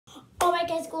Alright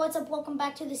guys, what's up? Welcome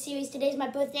back to the series. Today's my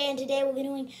birthday and today we're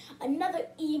doing another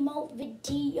emote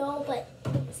video. But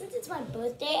since it's my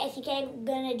birthday, I think I'm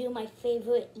gonna do my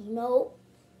favorite emote.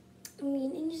 I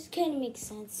mean, it just kind of makes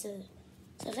sense.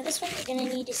 So for this one, you're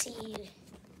gonna need to see.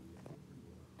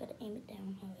 Gotta aim it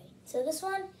down. Alright. So this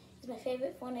one is my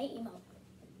favorite Fortnite emote.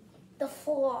 The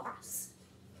floss.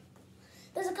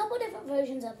 There's a couple different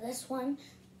versions of this one.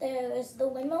 There's the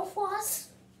windmill floss.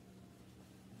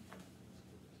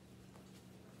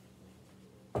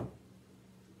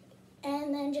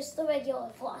 And then just the regular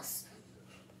floss.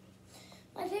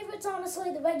 My favorite's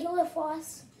honestly the regular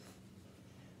floss,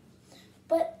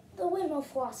 but the windmill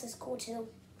floss is cool too.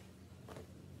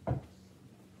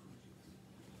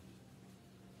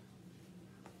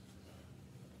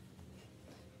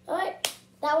 Alright,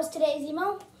 that was today's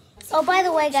emote. Oh, by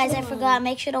the way guys, I forgot,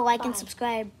 make sure to like and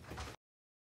subscribe.